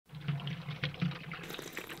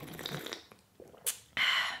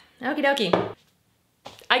Okie dokie.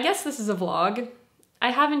 I guess this is a vlog.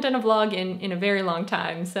 I haven't done a vlog in a very long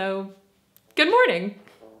time, so good morning.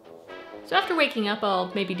 So after waking up,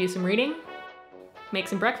 I'll maybe do some reading, make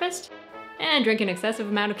some breakfast, and drink an excessive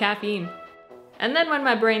amount of caffeine. And then when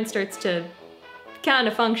my brain starts to kind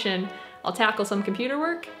of function, I'll tackle some computer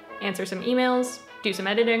work, answer some emails, do some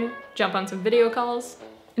editing, jump on some video calls.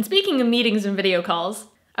 And speaking of meetings and video calls,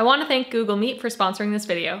 I want to thank Google Meet for sponsoring this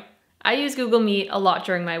video. I use Google Meet a lot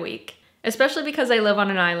during my week. Especially because I live on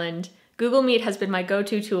an island, Google Meet has been my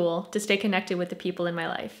go-to tool to stay connected with the people in my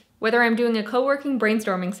life. Whether I'm doing a co-working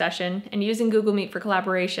brainstorming session and using Google Meet for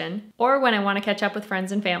collaboration, or when I want to catch up with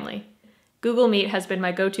friends and family, Google Meet has been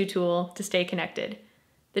my go-to tool to stay connected.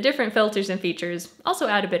 The different filters and features also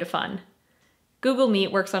add a bit of fun. Google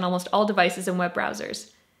Meet works on almost all devices and web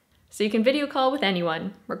browsers, so you can video call with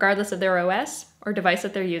anyone, regardless of their OS or device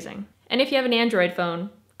that they're using. And if you have an Android phone,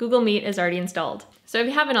 Google Meet is already installed. So if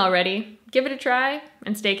you haven't already, give it a try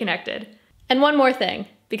and stay connected. And one more thing,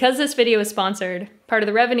 because this video is sponsored, part of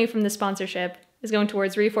the revenue from the sponsorship is going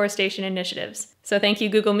towards reforestation initiatives. So thank you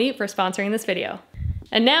Google Meet for sponsoring this video.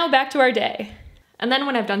 And now back to our day. And then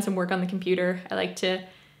when I've done some work on the computer, I like to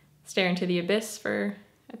stare into the abyss for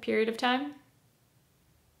a period of time.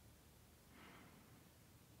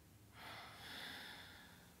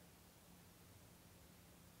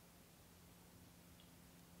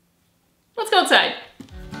 Let's go outside.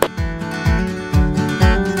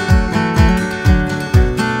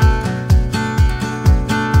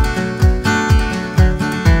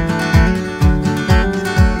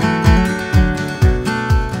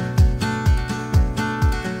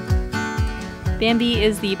 Bambi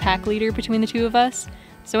is the pack leader between the two of us,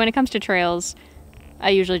 so when it comes to trails, I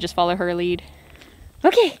usually just follow her lead.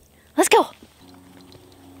 Okay, let's go.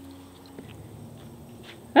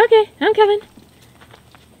 Okay, I'm coming.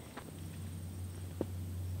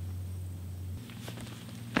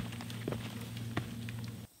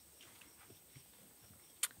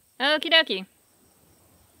 Okie dokie.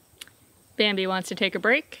 Bambi wants to take a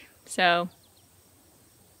break, so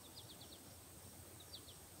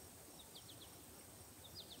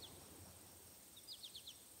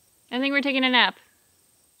I think we're taking a nap.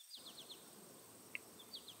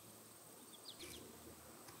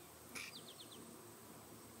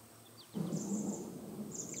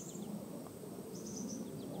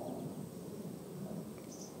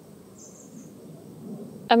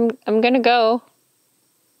 I'm gonna go.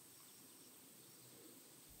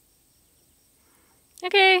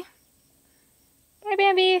 Okay. Bye,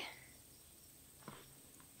 Bambi.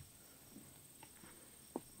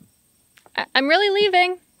 I'm really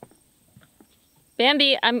leaving.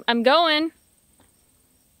 Bambi, I'm going.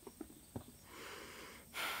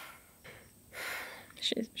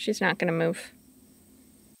 She's not gonna move.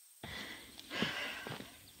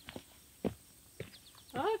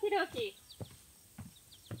 Okie dokie.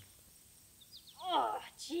 Oh,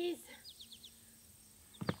 jeez.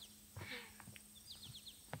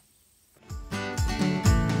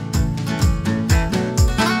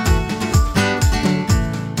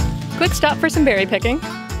 Quick stop for some berry picking.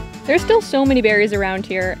 There's still so many berries around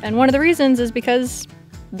here, and one of the reasons is because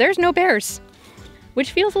there's no bears.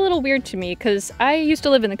 Which feels a little weird to me, because I used to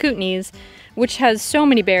live in the Kootenays, which has so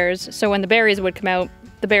many bears, so when the berries would come out,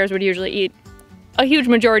 the bears would usually eat a huge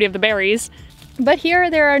majority of the berries. But here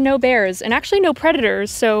there are no bears, and actually no predators,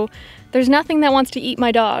 so there's nothing that wants to eat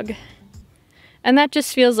my dog. And that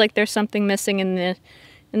just feels like there's something missing in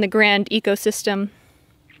the grand ecosystem.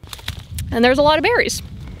 And there's a lot of berries.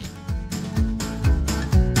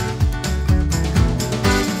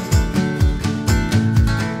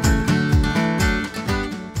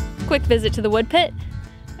 Quick visit to the wood pit.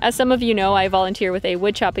 As some of you know, I volunteer with a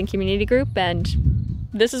wood chopping community group, and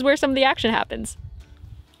this is where some of the action happens.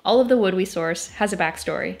 All of the wood we source has a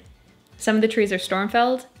backstory. Some of the trees are storm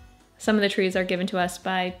felled, some of the trees are given to us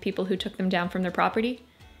by people who took them down from their property,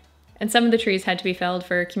 and some of the trees had to be felled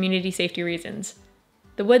for community safety reasons.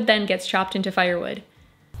 The wood then gets chopped into firewood.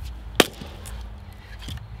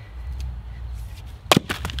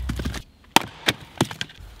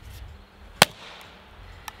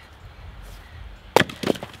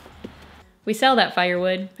 We sell that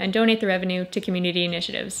firewood and donate the revenue to community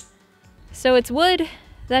initiatives. So it's wood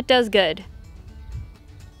that does good.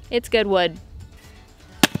 It's good wood.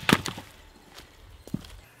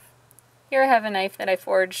 Here I have a knife that I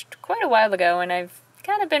forged quite a while ago, and I've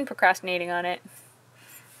kind of been procrastinating on it.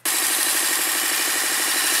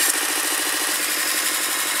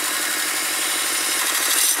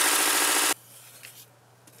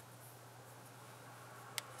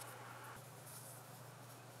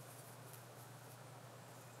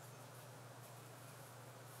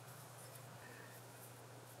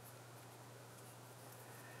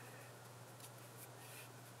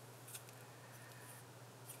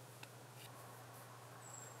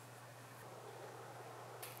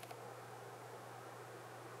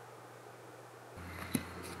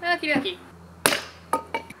 Okie dokie.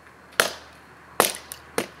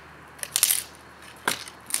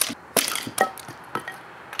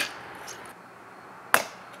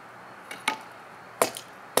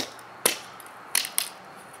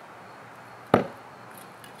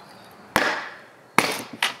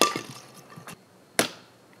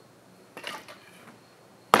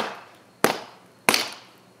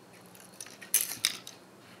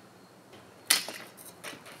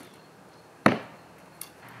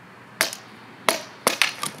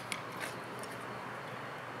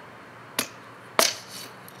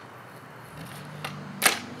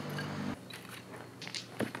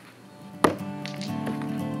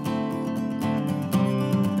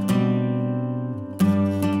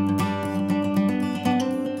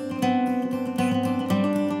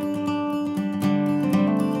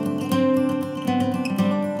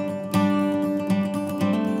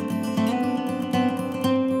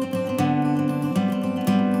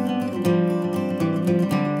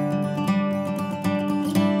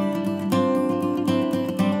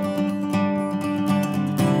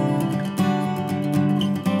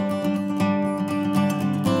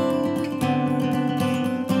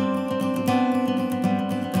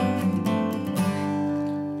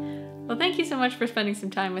 Well, thank you so much for spending some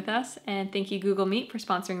time with us, and thank you Google Meet for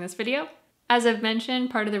sponsoring this video. As I've mentioned,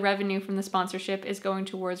 part of the revenue from the sponsorship is going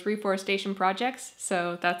towards reforestation projects,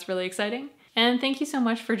 so that's really exciting. And thank you so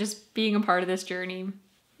much for just being a part of this journey.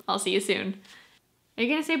 I'll see you soon. Are you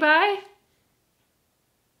gonna say bye?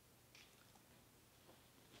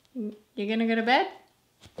 You gonna go to bed?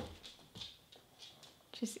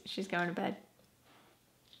 She's going to bed.